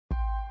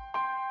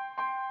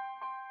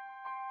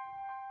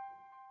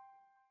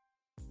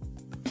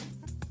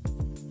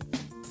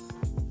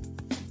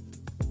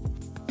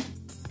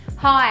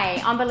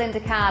Hi, I'm Belinda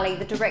Carli,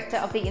 the Director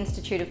of the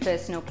Institute of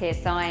Personal Care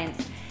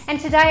Science, and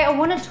today I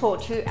want to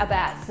talk to you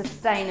about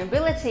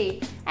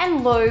sustainability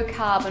and low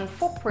carbon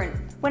footprint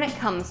when it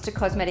comes to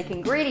cosmetic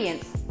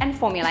ingredients and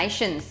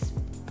formulations.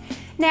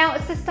 Now,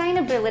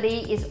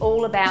 sustainability is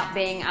all about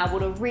being able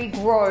to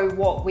regrow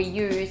what we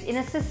use in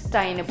a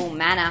sustainable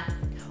manner,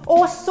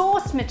 or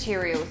source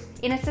materials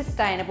in a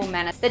sustainable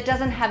manner that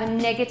doesn't have a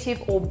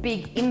negative or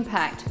big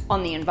impact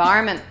on the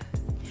environment.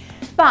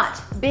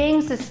 But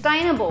being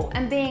sustainable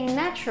and being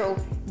natural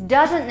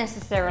doesn't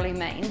necessarily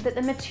mean that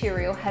the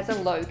material has a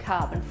low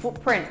carbon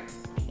footprint.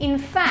 In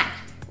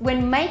fact,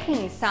 when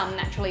making some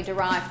naturally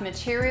derived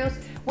materials,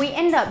 we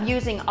end up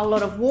using a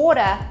lot of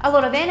water, a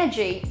lot of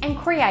energy, and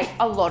create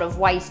a lot of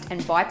waste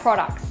and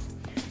byproducts.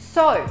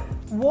 So,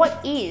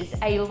 what is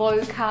a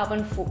low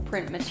carbon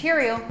footprint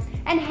material,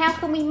 and how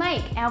can we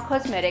make our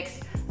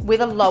cosmetics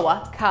with a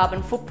lower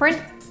carbon footprint?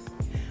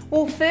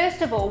 Well,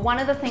 first of all, one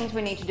of the things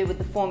we need to do with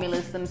the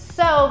formulas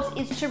themselves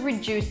is to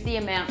reduce the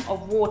amount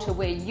of water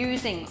we're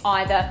using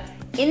either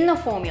in the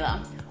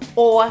formula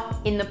or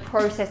in the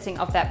processing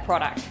of that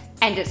product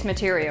and its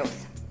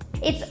materials.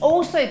 It's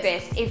also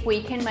best if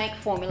we can make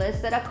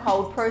formulas that are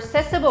cold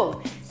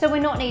processable, so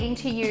we're not needing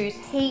to use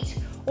heat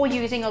or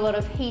using a lot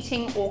of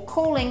heating or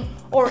cooling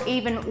or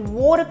even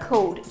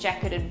water-cooled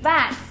jacketed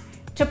vats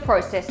to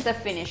process the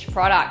finished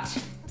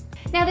product.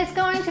 Now, there's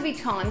going to be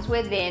times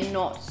where they're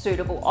not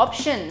suitable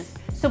options,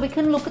 so we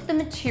can look at the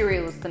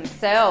materials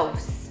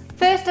themselves.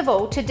 First of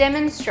all, to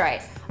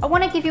demonstrate, I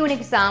want to give you an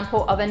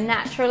example of a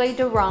naturally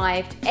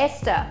derived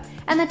ester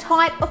and the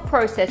type of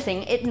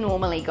processing it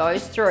normally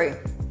goes through.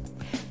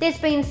 There's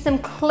been some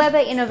clever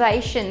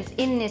innovations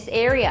in this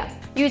area,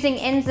 using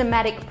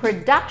enzymatic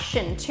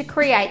production to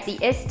create the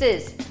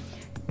esters,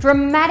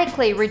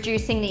 dramatically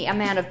reducing the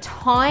amount of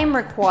time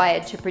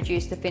required to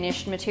produce the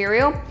finished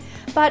material,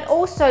 but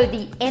also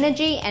the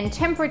energy and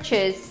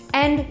temperatures,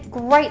 and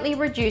greatly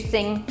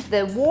reducing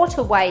the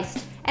water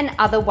waste and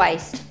other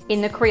waste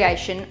in the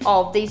creation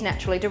of these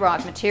naturally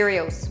derived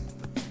materials.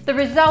 The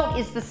result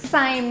is the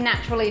same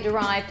naturally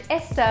derived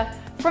ester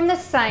from the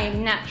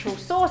same natural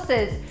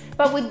sources,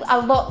 but with a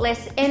lot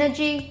less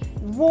energy,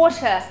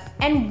 water,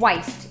 and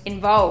waste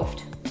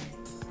involved.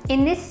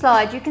 In this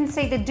slide, you can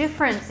see the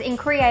difference in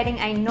creating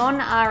a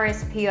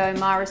non-RSPO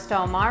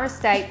Myrostyle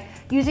myrostate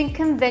using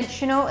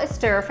conventional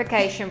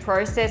esterification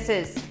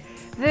processes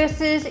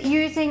versus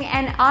using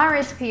an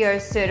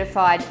RSPO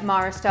certified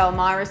Myrostyle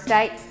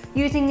myrostate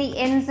using the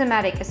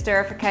enzymatic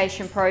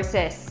esterification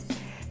process.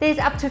 There's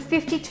up to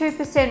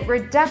 52%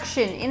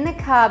 reduction in the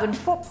carbon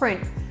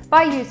footprint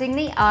by using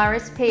the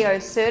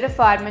RSPO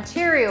certified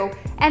material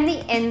and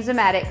the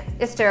enzymatic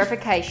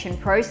esterification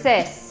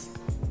process.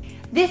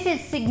 This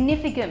is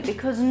significant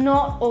because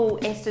not all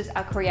esters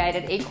are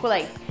created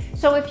equally.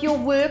 So if you're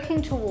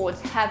working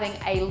towards having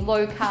a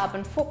low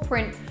carbon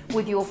footprint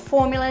with your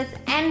formulas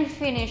and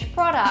finished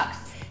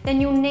products, then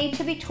you'll need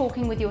to be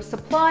talking with your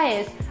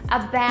suppliers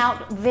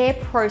about their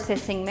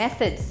processing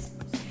methods.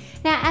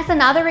 Now, as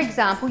another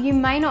example, you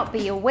may not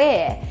be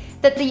aware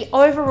that the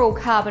overall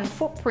carbon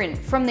footprint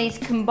from these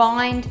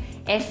combined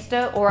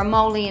ester or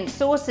emollient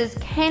sources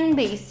can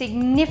be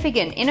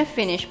significant in a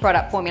finished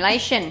product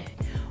formulation.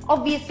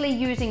 Obviously,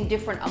 using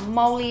different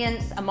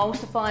emollients,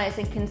 emulsifiers,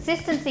 and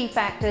consistency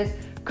factors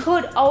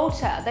could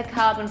alter the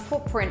carbon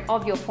footprint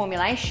of your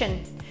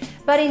formulation.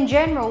 But in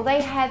general,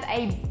 they have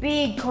a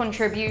big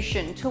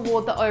contribution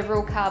toward the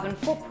overall carbon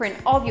footprint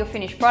of your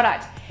finished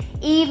product,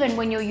 even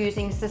when you're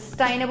using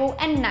sustainable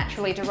and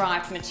naturally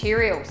derived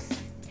materials.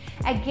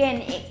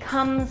 Again, it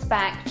comes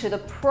back to the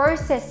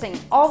processing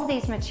of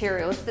these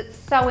materials that's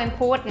so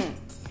important.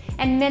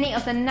 And many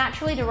of the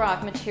naturally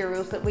derived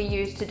materials that we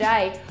use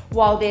today,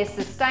 while they're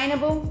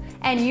sustainable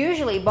and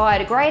usually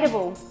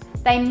biodegradable,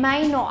 they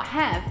may not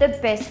have the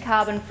best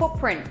carbon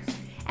footprint,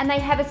 and they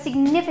have a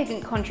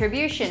significant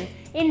contribution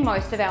in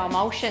most of our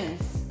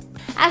emulsions.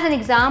 As an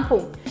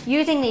example,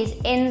 using these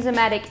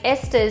enzymatic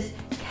esters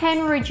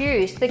can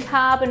reduce the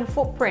carbon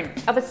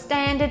footprint of a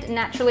standard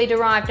naturally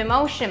derived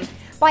emulsion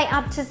by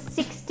up to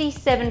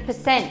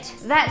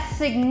 67%. That's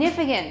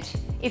significant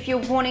if you're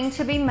wanting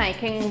to be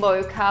making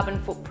low carbon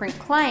footprint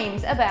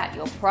claims about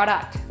your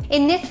product.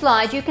 In this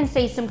slide, you can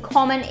see some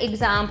common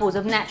examples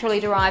of naturally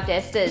derived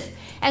esters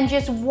and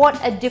just what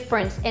a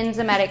difference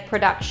enzymatic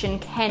production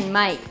can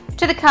make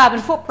to the carbon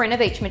footprint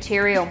of each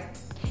material.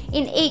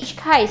 In each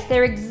case,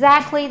 they're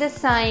exactly the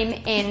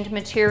same end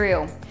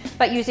material,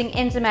 but using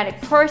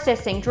enzymatic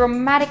processing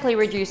dramatically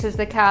reduces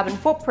the carbon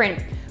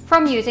footprint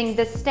from using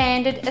the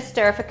standard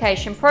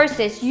esterification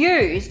process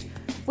used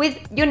with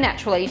your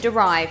naturally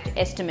derived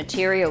ester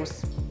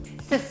materials.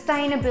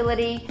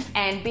 Sustainability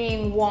and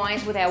being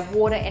wise with our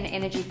water and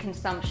energy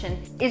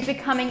consumption is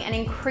becoming an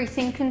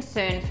increasing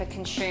concern for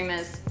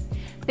consumers.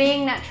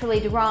 Being naturally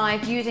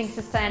derived, using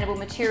sustainable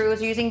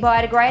materials, using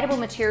biodegradable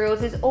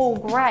materials is all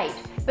great,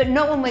 but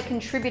not when we're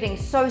contributing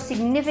so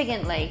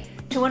significantly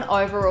to an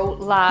overall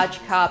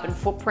large carbon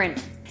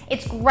footprint.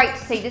 It's great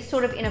to see this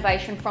sort of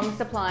innovation from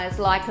suppliers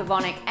like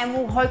Evonik, and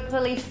we'll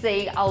hopefully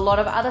see a lot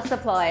of other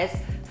suppliers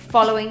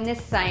following this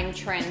same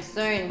trend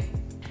soon.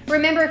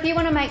 Remember, if you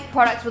want to make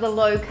products with a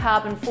low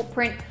carbon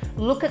footprint,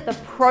 look at the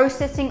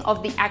processing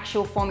of the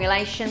actual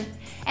formulation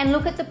and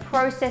look at the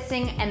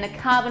processing and the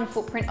carbon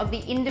footprint of the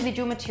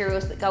individual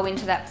materials that go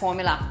into that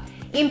formula.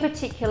 In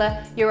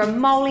particular, your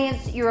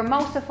emollients, your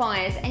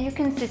emulsifiers, and your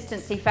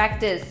consistency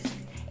factors.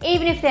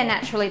 Even if they're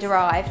naturally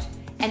derived,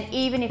 and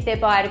even if they're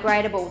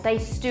biodegradable, they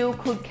still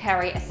could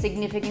carry a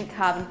significant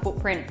carbon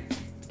footprint.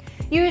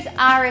 Use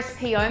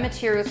RSPO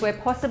materials where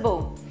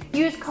possible.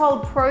 Use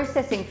cold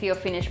processing for your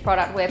finished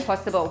product where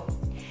possible.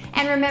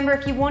 And remember,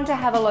 if you want to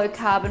have a low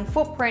carbon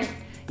footprint,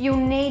 you'll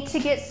need to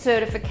get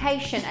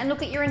certification and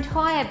look at your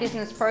entire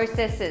business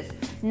processes,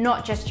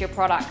 not just your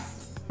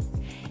products.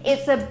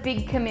 It's a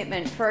big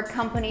commitment for a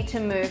company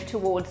to move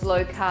towards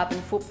low carbon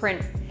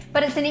footprint,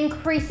 but it's an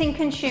increasing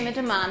consumer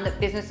demand that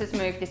businesses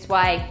move this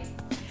way.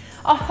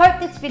 I hope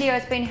this video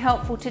has been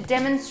helpful to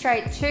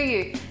demonstrate to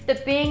you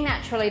that being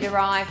naturally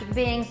derived,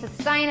 being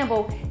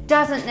sustainable,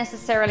 doesn't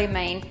necessarily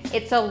mean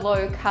it's a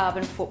low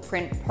carbon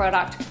footprint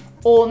product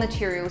or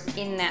materials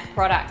in that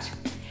product.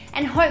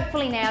 And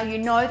hopefully now you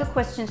know the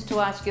questions to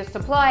ask your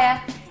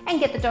supplier and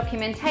get the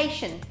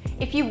documentation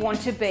if you want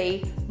to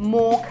be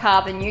more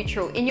carbon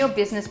neutral in your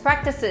business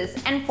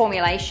practices and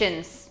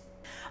formulations.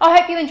 I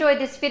hope you enjoyed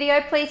this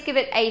video. Please give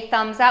it a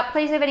thumbs up.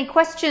 Please leave any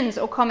questions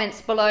or comments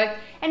below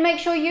and make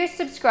sure you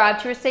subscribe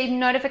to receive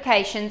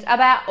notifications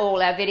about all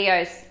our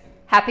videos.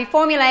 Happy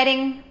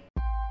formulating!